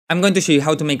I'm going to show you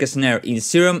how to make a snare in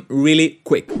Serum really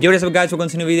quick. Yo, what's up guys, welcome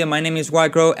to a new video. My name is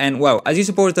Wildcrow, and well, as you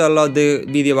supported a lot the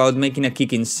video about making a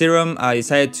kick in Serum, I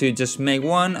decided to just make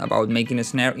one about making a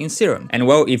snare in Serum. And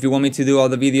well, if you want me to do all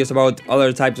the videos about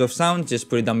other types of sounds, just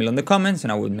put it down below in the comments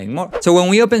and I would make more. So when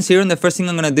we open Serum, the first thing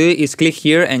I'm gonna do is click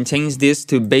here and change this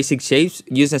to basic shapes,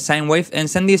 use a sine wave and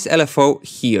send this LFO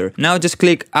here. Now just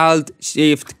click Alt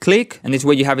Shift click, and this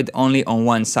way you have it only on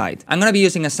one side. I'm gonna be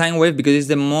using a sine wave because it's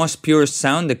the most pure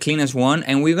sound, the cleanest one,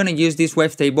 and we're gonna use this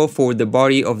wavetable for the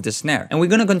body of the snare. And we're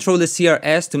gonna control the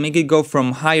CRS to make it go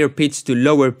from higher pitch to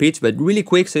lower pitch, but really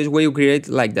quick, so this way you create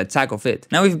like the attack of it.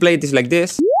 Now if you play this like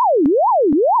this,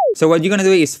 so what you're gonna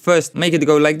do is first make it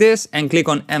go like this and click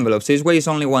on envelope, so this way it's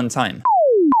only one time.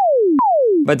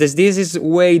 But as this is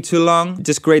way too long,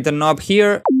 just create a knob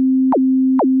here.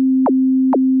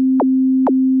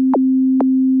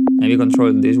 Maybe control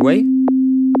it this way.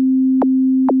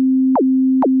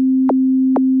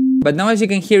 But now as you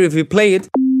can hear, if you play it,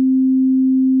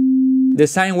 the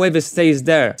sine wave stays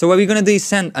there. So what we're gonna do is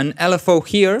send an LFO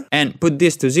here and put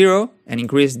this to 0 and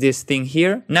increase this thing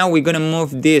here. Now we're gonna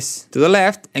move this to the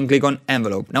left and click on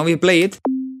envelope. Now we play it.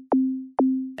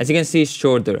 As you can see, it's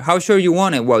shorter. How short you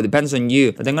want it? Well, it depends on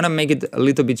you, but I'm gonna make it a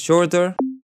little bit shorter.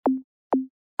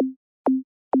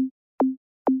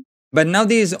 But now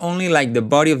this is only like the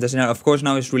body of the snare. Of course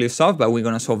now it's really soft, but we're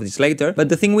gonna solve this later. But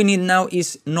the thing we need now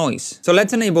is noise. So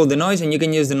let's enable the noise, and you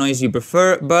can use the noise you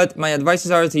prefer, but my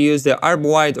advices are to use the ARP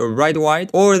wide or right wide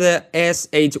or the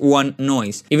SH1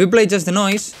 noise. If you play just the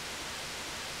noise,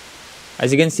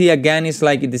 as you can see again, it's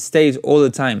like it stays all the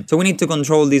time. So we need to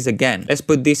control this again. Let's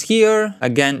put this here,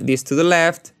 again this to the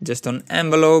left, just on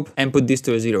envelope, and put this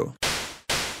to a 0.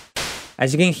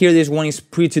 As you can hear, this one is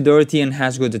pretty dirty and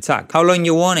has good attack. How long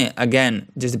you want it? Again,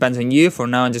 just depends on you. For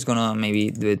now, I'm just gonna maybe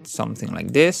do it something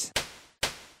like this.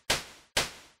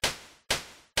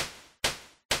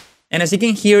 And as you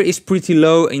can hear, it's pretty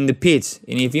low in the pitch.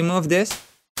 And if you move this,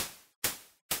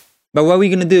 but what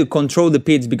we're gonna do, control the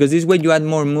pitch, because this way you add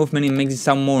more movement, it makes it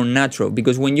sound more natural.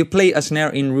 Because when you play a snare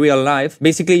in real life,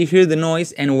 basically you hear the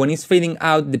noise, and when it's fading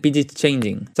out, the pitch is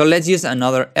changing. So let's use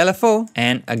another LFO,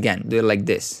 and again, do it like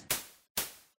this.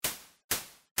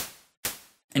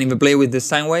 And if you play with the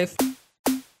sine wave,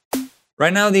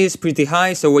 right now this is pretty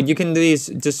high, so what you can do is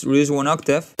just reduce one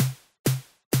octave.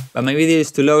 But maybe this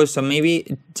is too low, so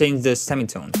maybe change the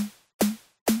semitone.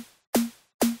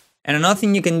 And another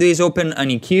thing you can do is open an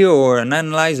EQ or an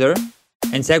analyzer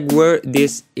and check where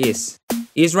this is.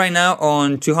 It's right now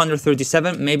on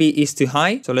 237, maybe it's too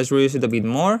high, so let's reduce it a bit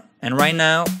more. And right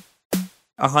now,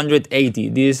 180,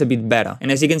 this is a bit better.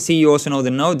 And as you can see, you also know the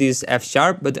note, this is F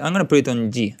sharp, but I'm gonna put it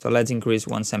on G. So let's increase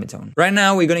one semitone. Right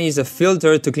now, we're gonna use a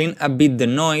filter to clean a bit the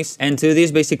noise. And to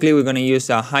this, basically, we're gonna use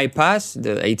a high pass.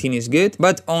 The 18 is good,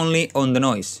 but only on the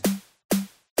noise.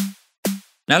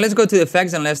 Now let's go to the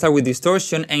effects and let's start with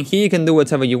distortion, and here you can do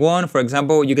whatever you want. For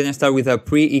example, you can start with a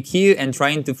pre-EQ and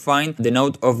trying to find the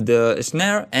note of the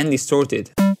snare and distort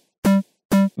it.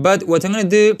 But what I'm gonna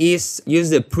do is use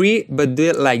the pre, but do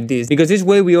it like this, because this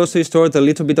way we also distort a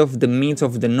little bit of the meat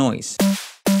of the noise.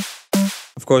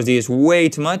 Of course, this is way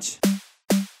too much.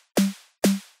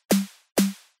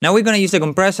 Now we're gonna use the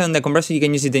compressor, and the compressor you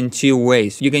can use it in two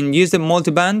ways. You can use the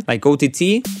multiband, like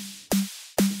OTT,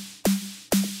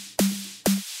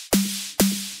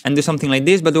 and do something like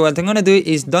this, but what I'm gonna do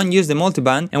is don't use the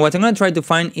multiband, and what I'm gonna try to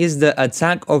find is the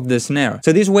attack of the snare.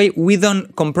 So this way we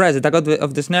don't compress the attack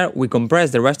of the snare, we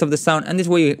compress the rest of the sound, and this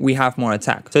way we have more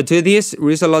attack. So to this,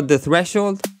 reduce a lot the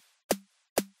threshold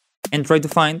and try to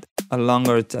find a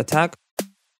longer attack.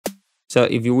 So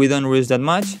if we don't reduce that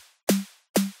much,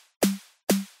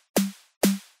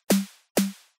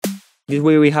 this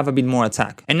way we have a bit more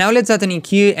attack. And now let's add an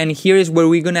EQ, and here is where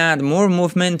we're gonna add more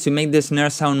movement to make the snare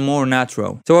sound more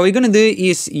natural. So what we're gonna do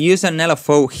is use an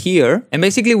LFO here, and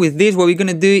basically with this what we're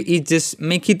gonna do is just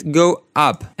make it go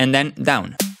up and then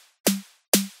down.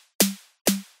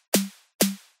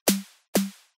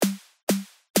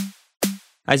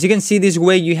 As you can see, this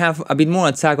way you have a bit more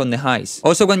attack on the highs.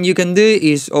 Also what you can do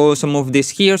is also move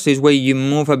this here, so this way you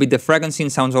move a bit the frequency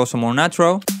and sounds also more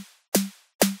natural.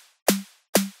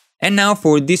 And now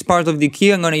for this part of the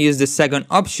key, I'm gonna use the second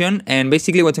option, and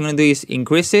basically what I'm gonna do is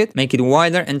increase it, make it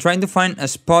wider, and trying to find a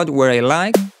spot where I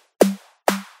like.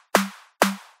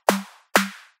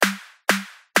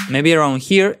 Maybe around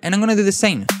here, and I'm gonna do the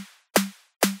same.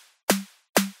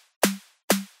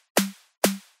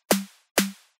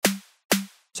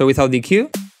 So without the EQ,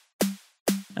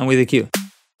 and with the EQ.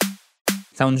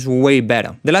 sounds way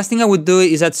better. The last thing I would do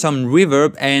is add some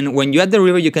reverb, and when you add the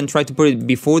reverb you can try to put it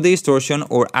before the distortion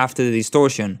or after the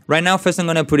distortion. Right now first I'm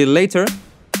gonna put it later.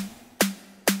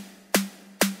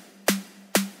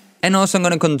 And also I'm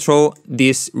gonna control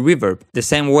this reverb the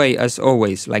same way as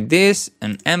always, like this,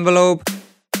 an envelope.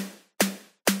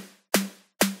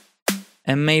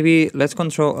 And maybe let's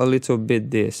control a little bit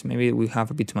this. Maybe we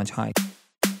have a bit too much high.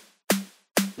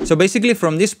 So basically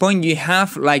from this point you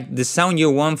have like the sound you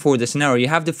want for the snare. You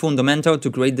have the fundamental to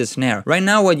create the snare. Right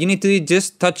now what you need to do is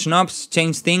just touch knobs,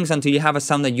 change things until you have a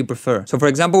sound that you prefer. So for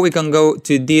example we can go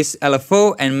to this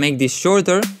LFO and make this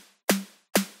shorter.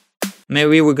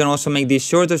 Maybe we can also make this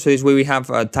shorter so this way we have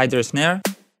a tighter snare.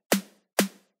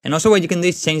 And also what you can do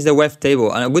is change the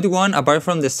wavetable. And a good one apart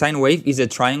from the sine wave is a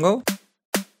triangle.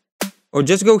 Or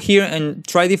just go here and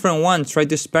try different ones, try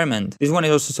to experiment. This one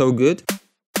is also so good.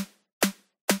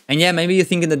 And yeah, maybe you're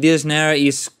thinking that this snare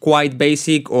is quite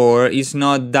basic or is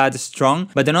not that strong.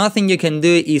 But another thing you can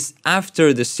do is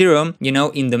after the serum, you know,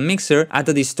 in the mixer, add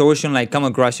a distortion like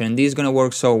Camel Crusher, and this is gonna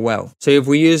work so well. So if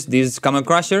we use this Camel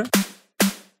Crusher,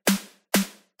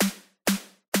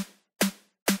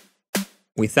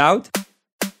 without,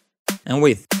 and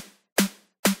with.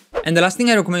 And the last thing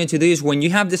I recommend you to do is when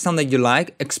you have the sound that you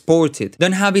like, export it.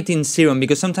 Don't have it in Serum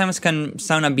because sometimes it can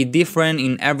sound a bit different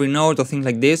in every note or things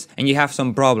like this and you have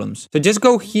some problems. So just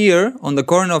go here on the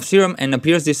corner of Serum and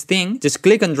appears this thing, just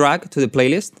click and drag to the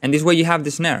playlist and this way you have the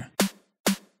snare.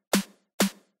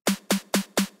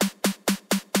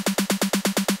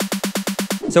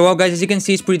 So well guys, as you can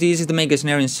see, it's pretty easy to make a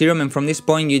snare in Serum, and from this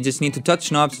point you just need to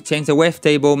touch knobs, change the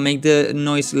wavetable, make the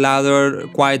noise louder,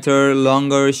 quieter,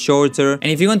 longer, shorter.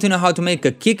 And if you want to know how to make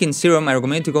a kick in Serum, I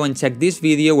recommend you to go and check this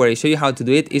video where I show you how to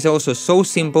do it. It's also so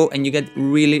simple and you get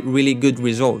really good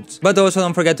results. But also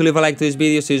don't forget to leave a like to this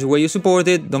video so this way you support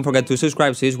it. Don't forget to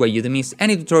subscribe so this way you don't miss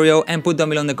any tutorial, and put down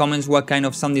below in the comments what kind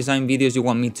of sound design videos you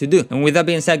want me to do. And with that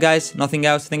being said guys, nothing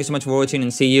else, thank you so much for watching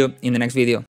and see you in the next video.